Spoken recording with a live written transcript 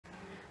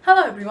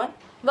Hello everyone,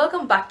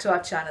 welcome back to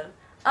our channel.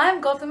 I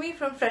am Gautami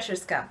from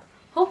Freshers Camp.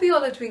 Hope you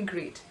all are doing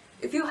great.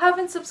 If you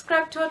haven't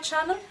subscribed to our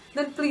channel,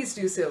 then please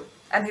do so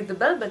and hit the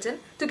bell button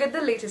to get the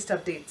latest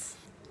updates.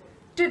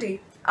 Today,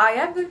 I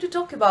am going to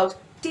talk about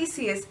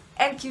TCS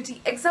NQT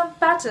exam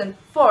pattern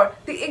for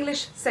the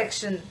English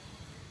section.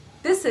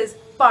 This is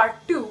part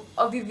 2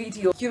 of the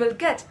video. You will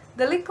get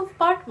the link of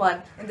part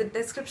 1 in the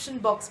description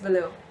box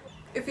below.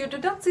 If you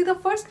did not see the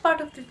first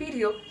part of the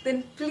video,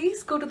 then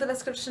please go to the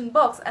description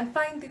box and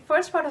find the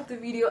first part of the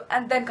video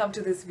and then come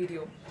to this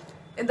video.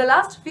 In the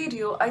last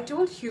video, I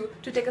told you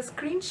to take a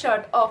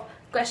screenshot of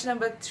question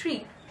number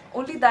 3,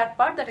 only that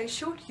part that I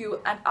showed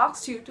you and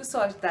asked you to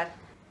solve that.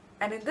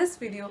 And in this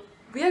video,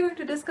 we are going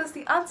to discuss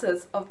the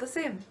answers of the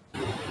same.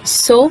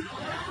 So,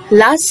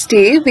 last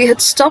day we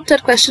had stopped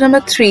at question number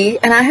 3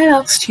 and I had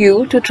asked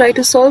you to try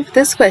to solve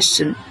this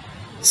question.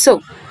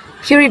 So,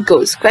 here it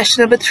goes,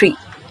 question number 3.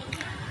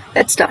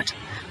 Let's start.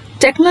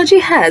 Technology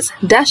has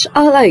dash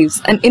our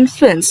lives and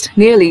influenced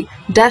nearly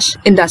dash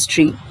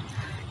industry.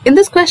 In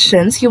these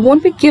questions, you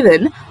won't be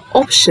given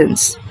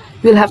options.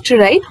 You'll have to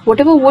write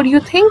whatever word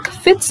you think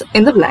fits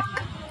in the blank.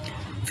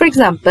 For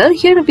example,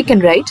 here we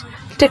can write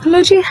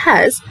technology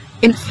has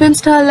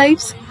influenced our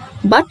lives,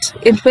 but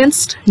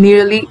influenced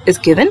nearly is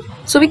given,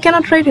 so we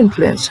cannot write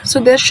influenced. So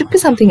there should be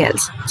something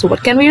else. So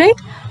what can we write?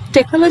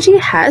 Technology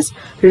has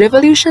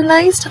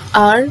revolutionized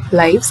our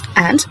lives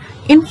and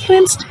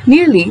influenced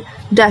nearly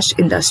dash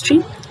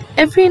industry,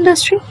 every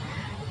industry,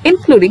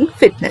 including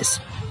fitness.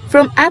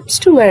 From apps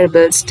to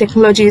wearables,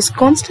 technology is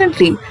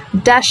constantly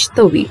dash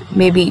the way,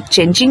 maybe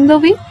changing the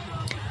way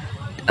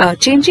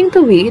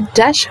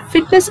dash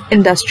fitness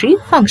industry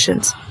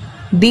functions.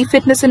 The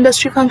fitness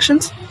industry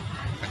functions.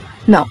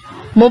 Now,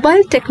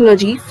 mobile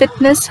technology,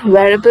 fitness,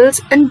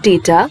 wearables and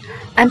data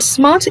and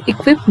smart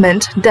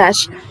equipment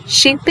dash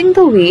shaping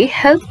the way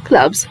health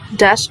clubs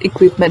dash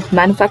equipment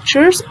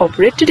manufacturers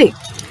operate today.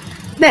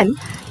 Then,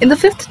 in the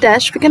fifth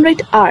dash, we can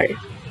write are.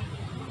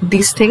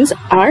 These things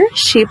are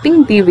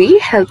shaping the way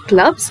health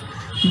clubs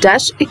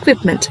dash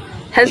equipment.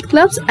 Health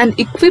clubs and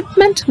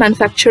equipment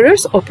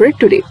manufacturers operate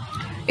today.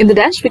 In the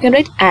dash, we can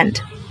write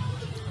and.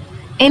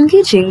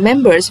 Engaging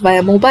members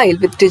via mobile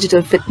with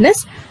digital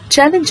fitness,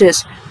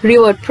 challenges,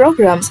 reward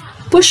programs,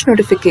 push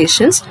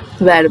notifications,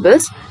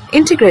 wearables,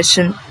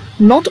 integration,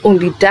 not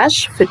only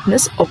dash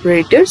fitness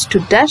operators to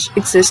dash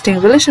existing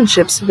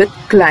relationships with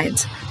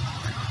clients.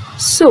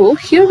 So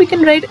here we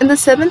can write in the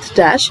seventh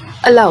dash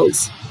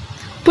allows.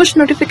 Push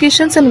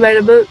notifications and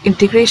wearable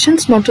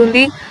integrations not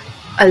only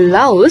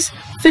allows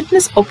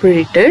fitness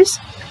operators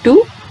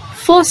to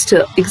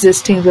foster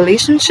existing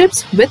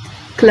relationships with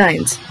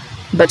clients,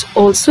 but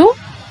also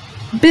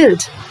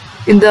build.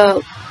 In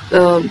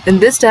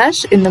this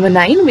dash, in number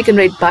 9, we can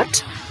write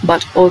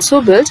but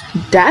also build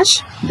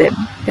dash them,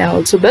 can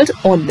also build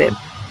on them.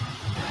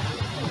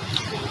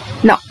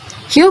 Now,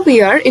 here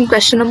we are in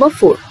question number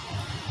 4.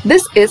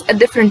 This is a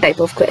different type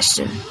of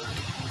question.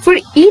 For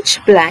each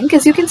blank,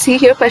 as you can see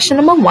here, question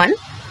number 1,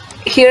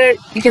 here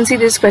you can see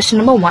this question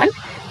number 1.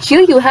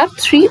 Here you have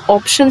 3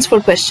 options for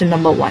question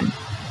number 1.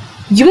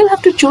 You will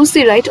have to choose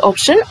the right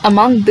option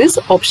among these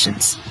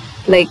options.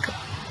 Like,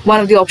 one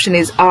of the option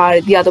is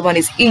are, the other one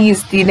is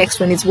the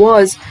next one is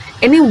was.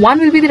 Any one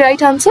will be the right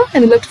answer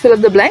and you'll have to fill up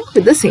the blank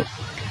with the same.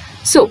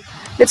 So,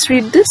 let's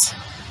read this.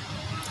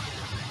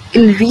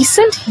 In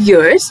recent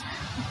years,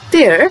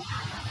 there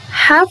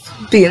have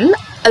been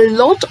a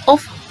lot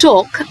of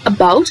talk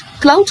about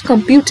cloud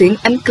computing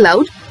and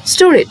cloud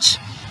storage.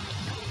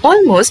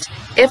 Almost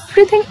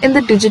everything in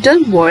the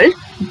digital world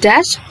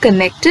dash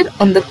connected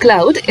on the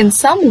cloud in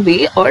some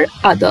way or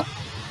other.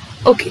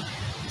 Okay,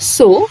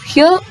 so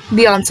here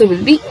the answer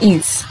will be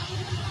is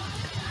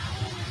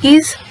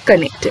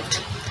connected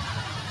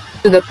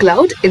to the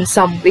cloud in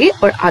some way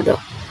or other,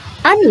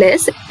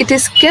 unless it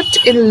is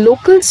kept in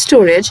local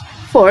storage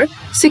for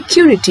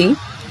security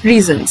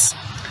reasons.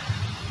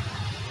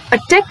 A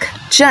tech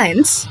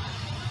giant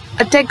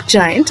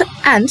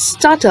and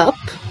startup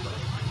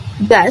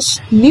dash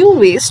new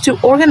ways to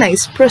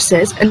organize,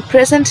 process and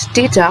present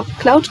data.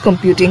 Cloud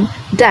computing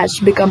dash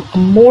become a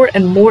more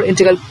and more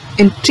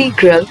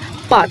integral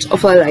part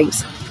of our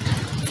lives.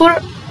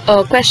 For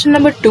question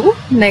number 2,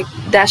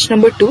 dash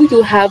number 2,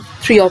 you have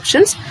 3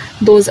 options.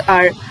 Those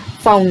are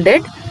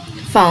founded,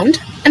 found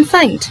and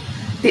find.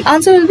 The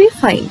answer will be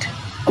find.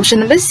 Option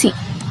number C.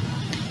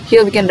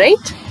 Here we can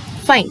write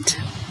find.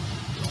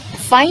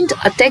 Find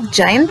a tech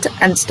giant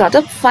and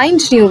startup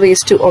find new ways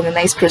to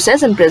organize,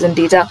 process and present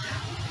data.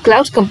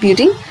 Cloud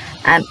computing.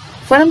 And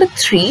for number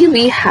 3,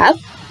 we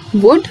have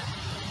would,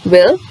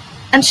 will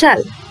and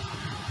shall.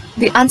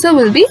 The answer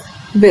will be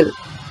will.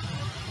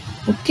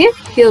 Okay,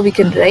 here we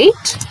can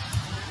write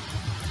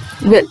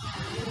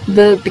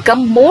will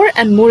become more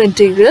and more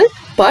integral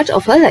part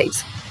of our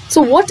lives.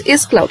 So what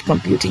is cloud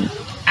computing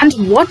and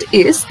what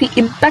is the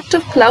impact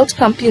of cloud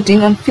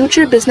computing on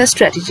future business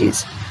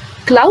strategies?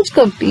 Cloud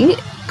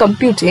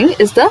computing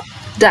is the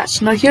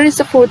dash. Now here is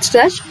the fourth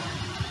dash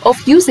of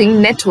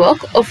using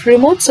network of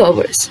remote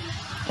servers.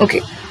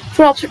 Okay,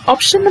 for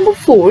option number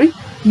 4,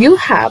 you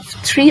have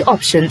three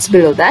options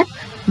below that.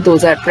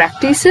 Those are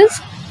practices,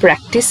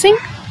 practicing,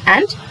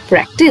 and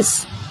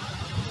practice.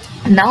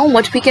 Now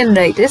what we can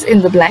write is,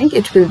 in the blank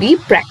it will be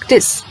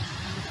practice.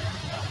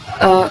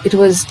 It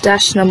was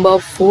dash number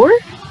 4.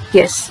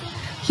 Yes,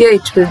 here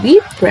it will be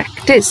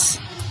practice.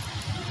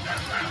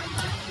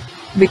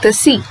 With a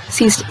C.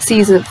 C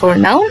is for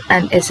noun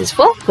and S is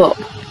for verb.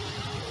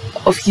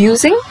 Of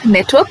using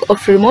network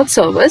of remote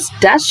servers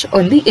dash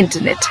on the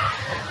internet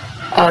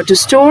to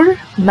store,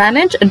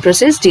 manage and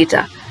process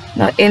data.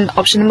 Now in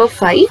option number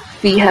 5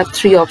 we have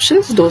three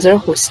options. Those are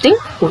hosting,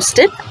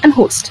 hosted and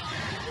host.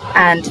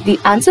 And the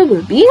answer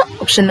will be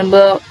option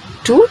number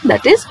 2,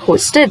 that is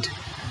hosted.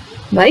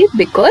 Why?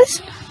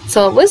 Because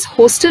servers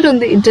hosted on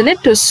the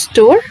internet to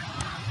store.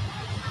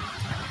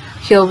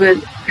 Here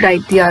we'll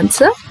write the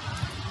answer.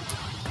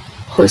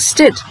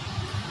 Hosted.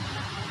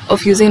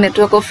 Of using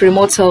network of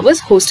remote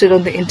servers hosted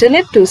on the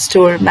internet to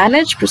store,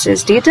 manage,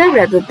 process data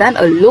rather than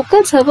a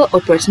local server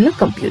or personal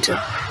computer.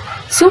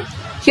 So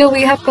here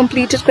we have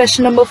completed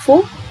question number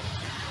 4.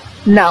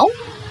 Now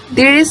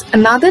there is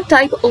another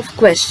type of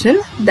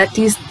question, that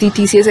is the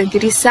TCS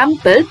NQT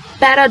sample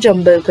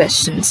para-jumble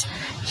questions.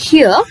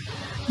 Here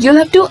you'll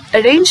have to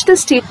arrange the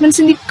statements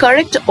in the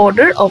correct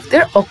order of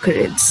their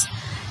occurrence.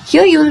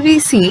 Here you will be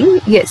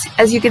seeing, yes,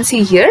 as you can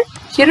see here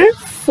are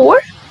 4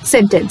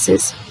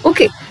 sentences.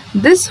 Okay,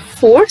 these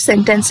 4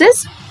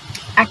 sentences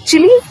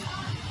actually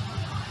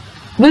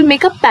will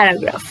make a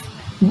paragraph,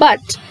 but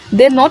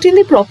they're not in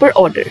the proper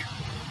order.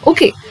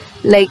 Okay,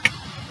 like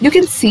you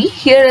can see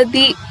here are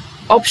the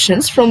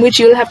options from which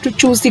you'll have to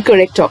choose the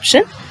correct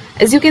option.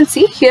 As you can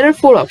see, here are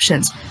 4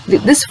 options.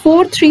 This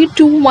 4, 3,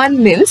 2,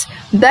 1 means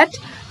that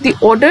the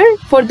order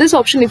for this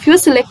option, if you are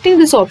selecting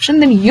this option,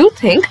 then you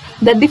think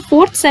that the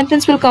 4th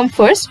sentence will come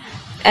first,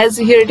 as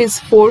here it is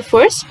 4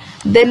 first,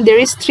 then there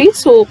is 3,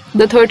 so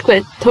the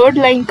third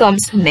line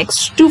comes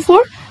next to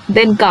 4,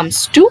 then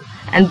comes 2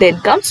 and then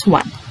comes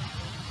 1.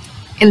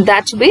 In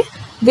that way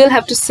we'll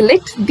have to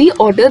select the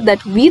order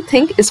that we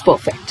think is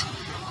perfect.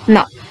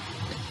 Now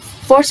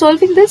for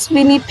solving this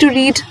we need to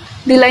read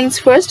the lines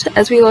first,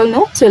 as we all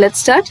know. So let's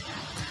start.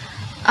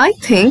 I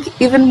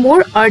think even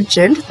more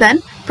urgent than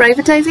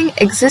privatizing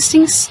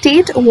existing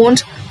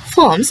state-owned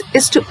firms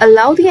is to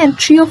allow the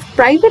entry of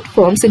private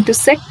firms into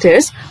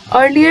sectors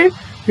earlier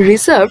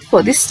reserved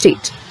for the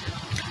state.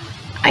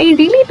 I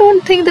really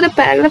don't think that a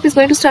paragraph is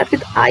going to start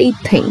with I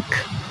think.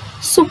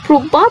 So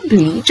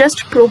probably,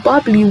 just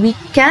probably, we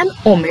can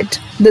omit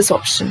this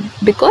option,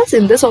 because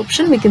in this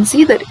option we can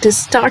see that it is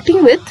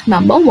starting with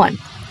number 1.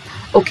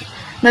 Okay,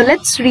 now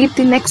let's read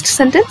the next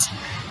sentence.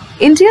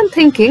 Indian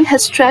thinking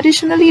has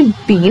traditionally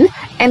been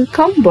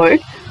encumbered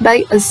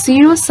by a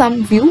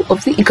zero-sum view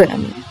of the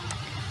economy.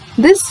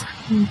 This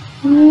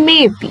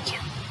may be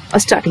a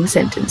starting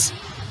sentence,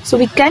 so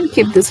we can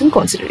keep this in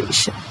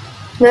consideration.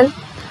 Well,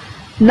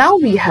 now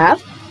we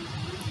have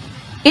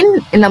in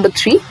number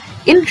 3,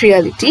 in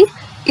reality,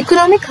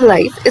 economic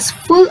life is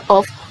full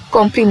of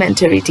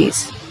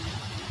complementarities.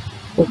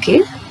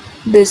 Okay,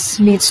 this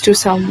needs to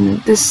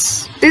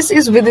this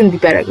is within the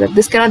paragraph.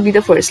 This cannot be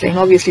the first line.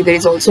 Obviously, there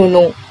is also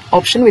no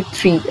option with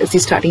 3 as the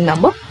starting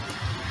number.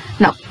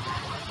 Now,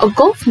 a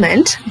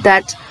government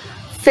that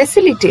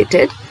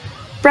facilitated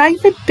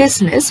private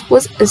business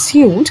was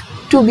assumed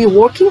to be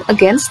working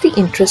against the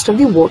interest of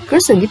the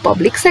workers in the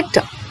public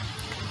sector.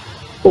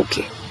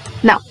 Okay,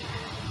 now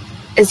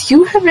as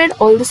you have read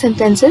all the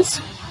sentences,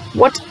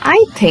 what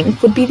I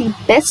think would be the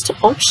best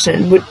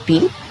option would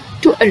be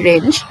to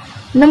arrange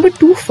number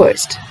 2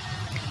 first.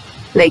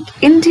 Like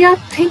Indian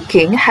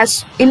thinking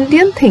has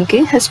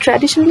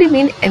traditionally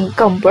been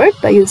encumbered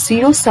by a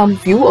zero-sum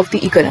view of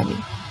the economy.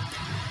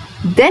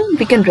 Then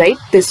we can write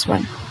this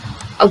one.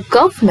 A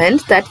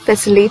government that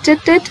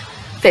facilitated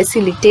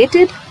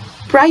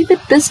private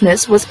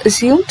business was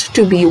assumed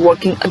to be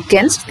working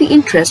against the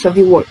interest of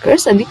the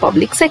workers and the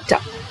public sector.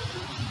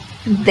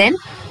 Then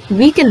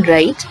we can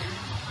write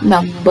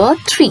number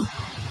 3.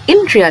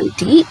 In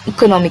reality,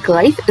 economic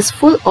life is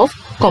full of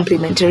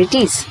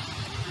complementarities.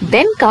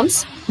 Then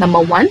comes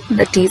number 1,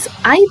 that is,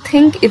 I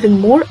think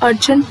even more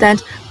urgent than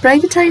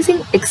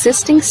privatizing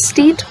existing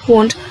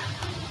state-owned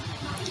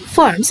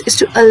firms is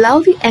to allow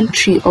the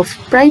entry of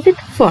private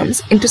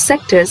firms into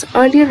sectors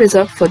earlier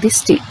reserved for the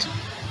state.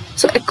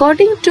 So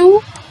according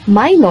to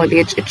my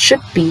knowledge, it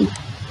should be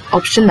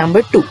option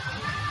number 2.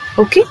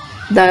 Okay,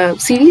 the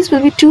series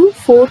will be 2,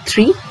 4,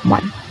 3,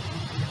 1.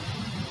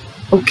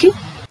 Okay.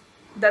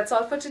 That's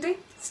all for today.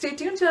 Stay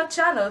tuned to our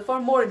channel for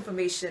more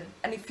information.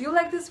 And if you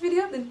like this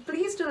video, then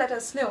please do let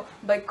us know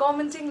by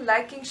commenting,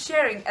 liking,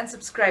 sharing and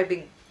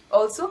subscribing.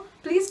 Also,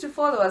 please do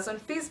follow us on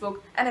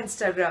Facebook and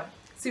Instagram.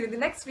 See you in the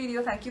next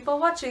video. Thank you for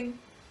watching.